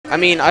I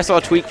mean, I saw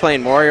Tweek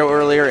playing Mario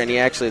earlier, and he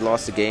actually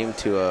lost the game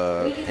to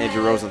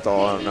Andrew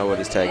Rosenthal. I don't know what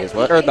his tag is.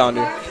 What?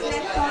 Earthbounder.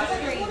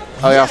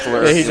 Oh, he lost the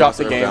Yeah, he dropped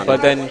the game,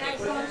 but then...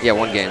 Yeah,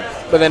 one game.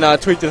 But then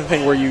Tweek did the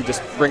thing where you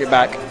just bring it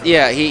back.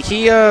 Yeah, he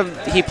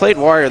played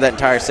Wario that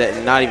entire set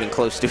and not even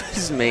close to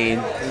his main,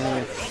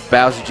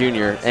 Bowser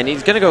Jr. And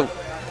he's going to go...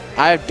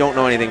 I don't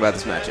know anything about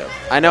this matchup.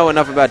 I know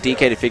enough about DK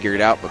to figure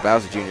it out, but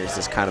Bowser Jr. is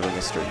just kind of a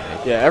mystery.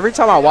 Yeah, every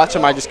time I watch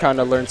him, I just kind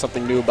of learn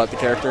something new about the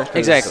character.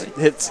 Exactly.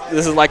 This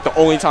is like the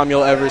only time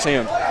you'll ever see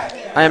him.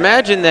 I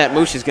imagine that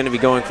Moosh is going to be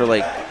going for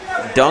like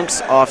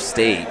dunks off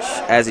stage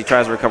as he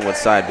tries to recover with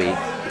side B.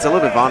 It's a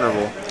little bit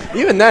vulnerable.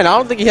 Even then, I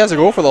don't think he has to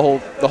go for the whole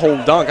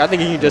dunk. I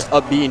think he can just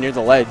up B near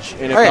the ledge,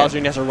 and if Bowser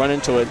has to run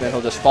into it, then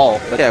he'll just fall.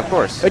 But yeah, of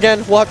course.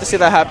 Again, we'll have to see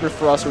that happen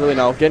for us to really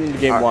know. Getting into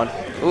game one.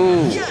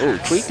 Ooh,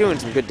 Tweek doing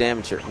some good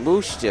damage here.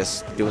 Moosh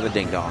just doing the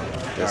ding-dong.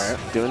 Just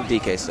doing the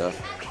DK stuff.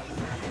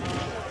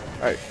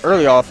 All right,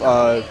 early off,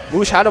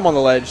 Moosh had him on the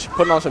ledge,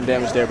 putting on some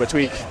damage there, but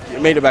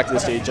Tweek made it back to the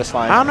stage just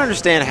fine. I don't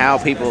understand how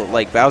people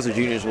like Bowser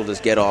Jr.'s will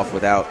just get off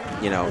without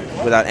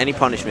any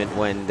punishment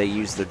when they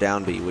use their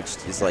down B, which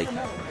is like...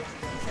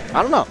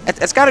 I don't know.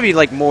 It's got to be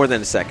like more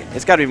than a second.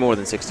 It's got to be more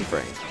than 60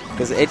 frames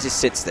because it just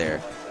sits there.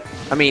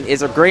 I mean,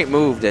 it's a great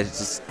move to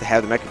just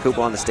have the Mecha Koopa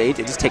on the stage.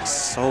 It just takes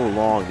so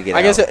long to get out.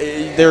 I guess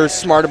they're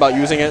smart about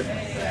using it.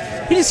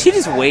 He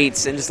just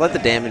waits and just let the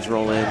damage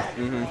roll in.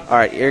 All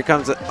right, here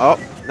comes it. Oh,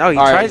 no, he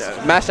tries.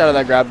 Mashed out of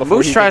that grab before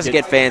Moosh tries to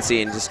get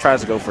fancy and just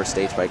tries to go for a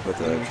stage spike with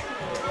the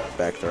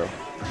back throw.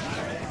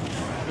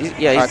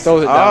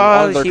 Throws it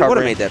down. He would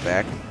have made that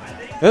back.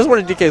 This is one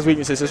of DK's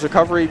weaknesses. His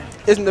recovery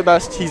isn't the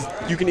best.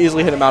 You can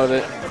easily hit him out of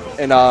it.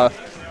 And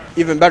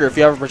even better, if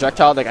you have a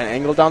projectile like an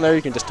angle down there,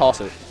 you can just toss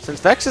it.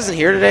 Since Vex isn't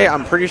here today,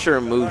 I'm pretty sure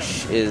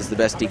Moosh is the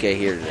best DK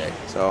here today.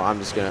 So I'm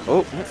just going to...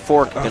 Oh,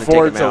 fork. Going to take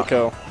him out.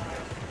 Kill.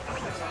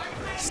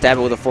 Stab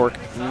it with a fork.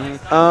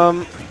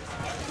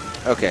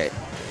 Okay.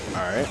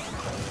 All right.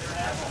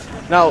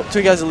 Now,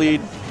 Tweek has the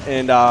lead.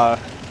 And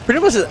pretty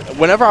much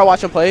whenever I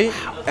watch him play,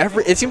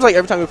 it seems like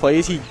every time he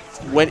plays,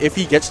 if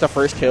he gets the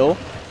first kill,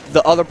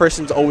 the other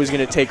person's always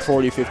going to take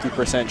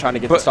 40-50% trying to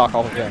get the stock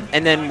off of him.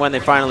 And then when they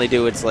finally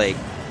do, it's like,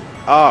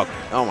 oh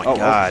my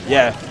God.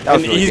 Yeah.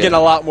 And really he's getting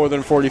a lot more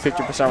than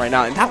 40-50% right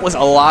now. And that was a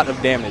lot of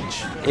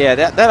damage. Yeah,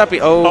 that up B.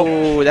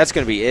 Oh, that's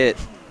going to be it.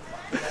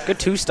 Good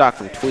two stock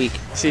from Tweek.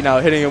 See, now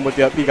hitting him with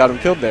the up B got him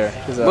killed there.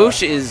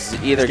 Moosh is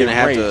either going to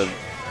have to...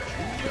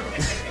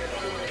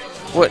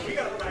 What?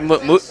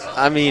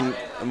 I mean,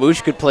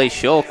 Moosh could play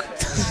Shulk.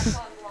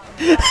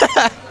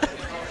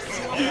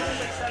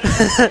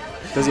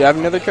 Does he have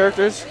any other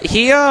characters?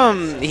 He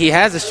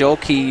has a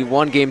Shulk. He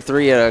won Game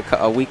 3 at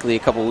a weekly a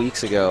couple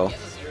weeks ago.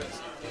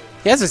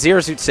 He has a Zero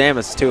Suit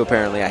Samus too.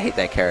 Apparently, I hate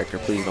that character.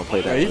 Please don't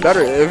play that. Yeah, he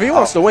better if he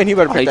wants to win. He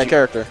better pick that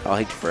character. I'll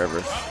hate you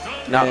forever.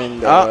 No.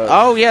 And,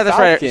 oh yeah, that's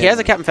Falcon. Right. He has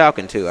a Captain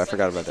Falcon too. I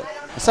forgot about that.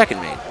 A second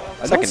main.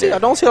 I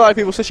don't see a lot of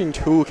people switching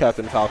to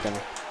Captain Falcon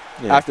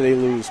after they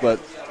lose, but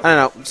I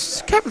don't know.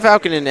 Captain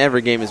Falcon in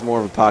every game is more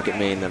of a pocket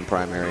main than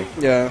primary.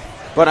 Yeah.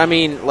 But I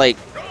mean, like,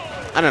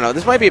 I don't know.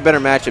 This might be a better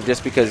matchup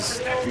just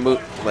because,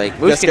 Moosh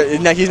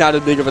he's not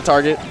as big of a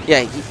target.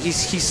 Yeah,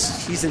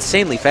 he's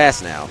insanely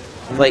fast now.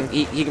 Like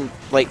he can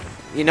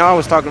I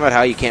was talking about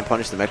how you can't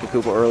punish the Mecha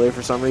Koopa earlier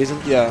for some reason.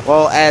 Yeah.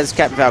 Well, as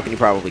Captain Falcon, you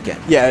probably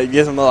can. Yeah, it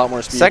gives him a lot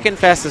more speed. Second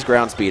fastest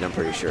ground speed, I'm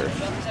pretty sure.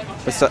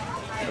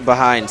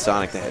 Behind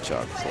Sonic the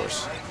Hedgehog, of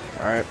course.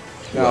 All right.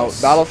 Now,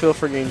 Battlefield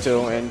for Game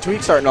 2, and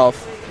Tweek starting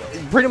off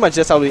pretty much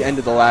just how we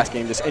ended the last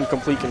game, just in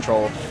complete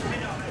control.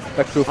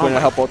 Mecha Koopa going to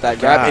help out that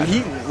grab, and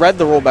he read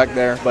the roll back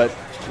there, but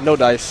no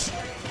dice.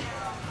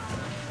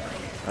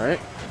 All right.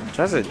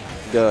 Tries to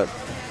do a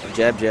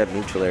jab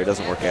neutral air,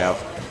 doesn't work out.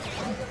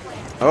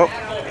 Oh,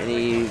 and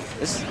he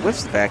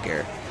whiffs the back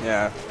air.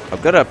 Yeah. A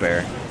good up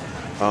air.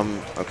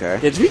 Okay.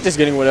 Yeah, Tweek just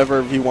getting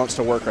whatever he wants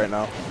to work right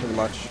now, pretty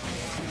much.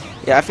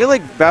 Yeah, I feel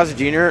like Bowser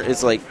Jr.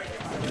 is like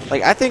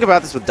I think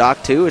about this with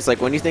Doc too. It's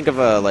like when you think of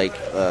a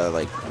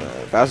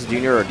Bowser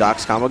Jr. or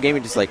Doc's combo game,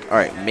 you're just like, all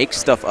right, make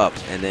stuff up,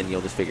 and then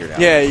you'll just figure it out.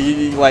 Yeah,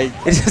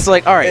 it's just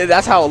like, all right,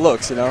 that's how it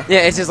looks, you know. Yeah,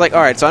 it's just like,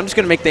 all right, so I'm just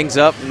gonna make things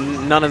up.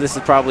 None of this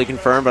is probably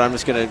confirmed, but I'm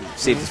just gonna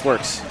see if this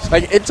works.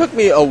 Like, it took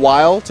me a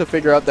while to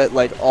figure out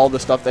that all the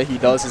stuff that he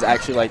does is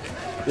actually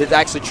it's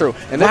actually true.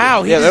 And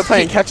wow, they're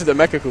playing catch the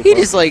Mecha Koopa. He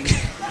just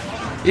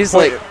he's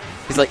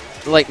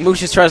like Moosh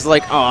just tries to oh,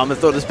 I'm gonna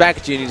throw this back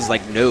at you, and he's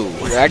like, no.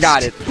 Yeah, I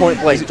got it. Point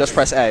blank, just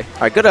press A.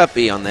 All right, good up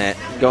B on that.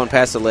 Going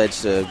past the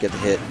ledge to get the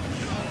hit.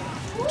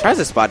 Tries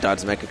to spot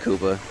dodge Mecha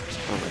Koopa.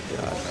 Oh my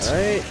god. All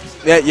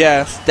right.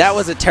 Yeah. That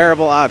was a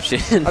terrible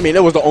option. I mean,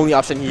 it was the only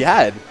option he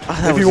had.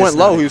 If he went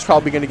low, he was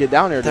probably going to get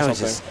down there or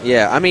something.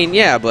 I mean,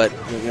 yeah, but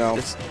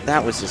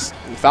that was just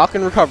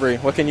Falcon recovery.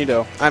 What can you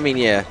do? I mean,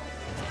 yeah.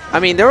 I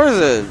mean, there was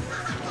a.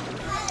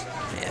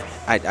 Man,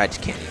 I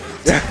just can't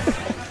even.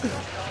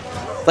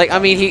 I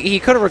mean, he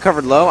could have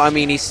recovered low. I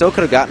mean, he still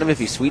could have gotten him if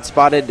he sweet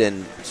spotted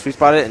and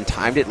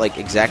timed it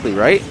exactly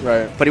right.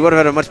 Right. But he would have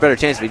had a much better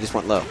chance if he just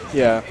went low.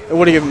 Yeah, it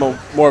would have given him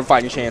more of a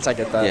fighting chance. I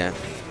get that. Yeah.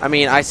 I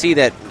mean, I see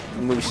that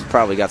Moosh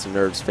probably got some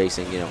nerves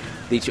facing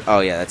Oh,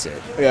 yeah, that's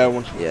it.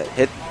 Yeah. Yeah,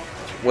 hit,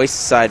 waste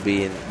the side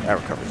B, and that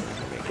recovers.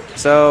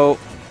 So,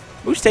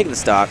 Moosh taking the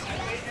stock.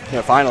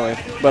 Yeah, finally.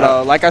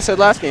 But like I said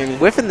last game,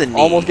 whiffing the knee.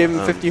 Almost gave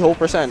him 50 whole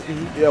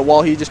 %. Yeah,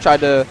 while he just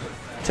tried to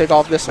take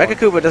off this one. Mecha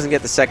Koopa doesn't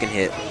get the second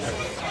hit.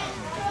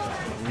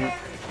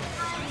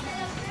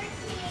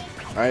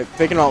 All right,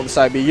 faking out the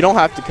side B. You don't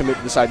have to commit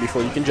to the side B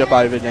before. You can jump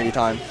out of it at any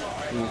time.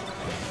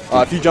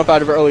 If you jump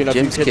out of it early enough,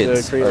 Jim's you get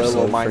kids to create are a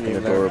little so mind freaking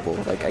game there. adorable.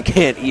 Like, I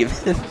can't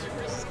even.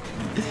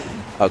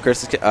 Oh,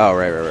 Chris is. Oh,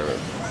 right. All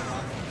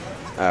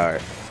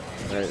right.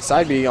 All right,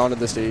 side B onto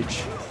the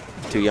stage.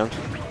 Too young.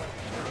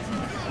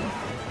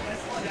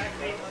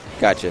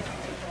 Gotcha.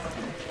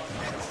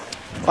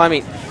 Well, I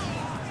mean,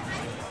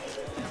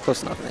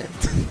 close enough, man.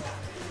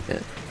 Yeah.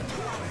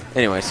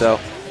 Anyway, so.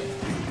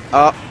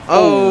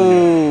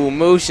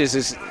 Moosh is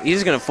just, he's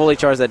just gonna fully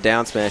charge that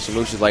down smash, and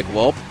Moosh is like,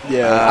 well.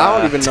 Yeah, I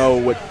don't even know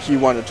what he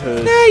wanted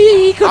to. Nah,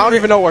 he could. I don't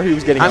even know where he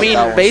was getting. I mean,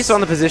 based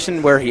on the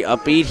position where he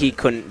upbeat, he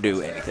couldn't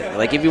do anything.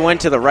 Like if he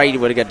went to the right, he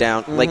would have got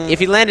down. Like if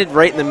he landed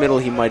right in the middle,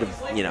 he might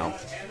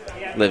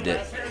have, lived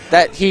it.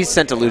 That he's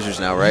sent to losers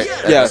now, right?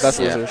 Yeah, that's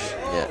losers.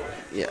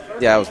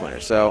 Yeah, I was winner.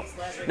 So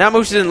now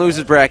Moosh didn't lose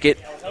his bracket.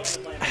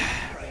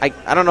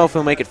 I don't know if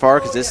he'll make it far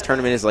because this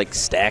tournament is like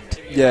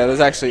stacked. Yeah, there's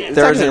actually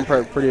there is an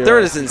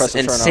impressive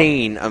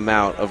insane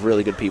amount of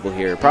really good people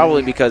here.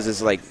 Probably because it's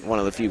like one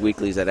of the few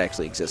weeklies that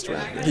actually exist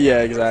around here.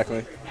 Yeah,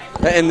 exactly.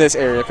 In this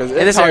area, because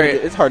in this area,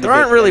 it's hard. There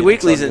aren't really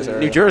weeklies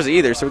in New Jersey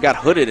either, so we got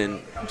Hooded and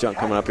junk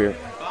coming up here.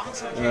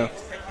 Yeah.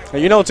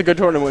 And it's a good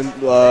tournament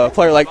when a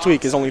player like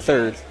Tweek is only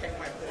third.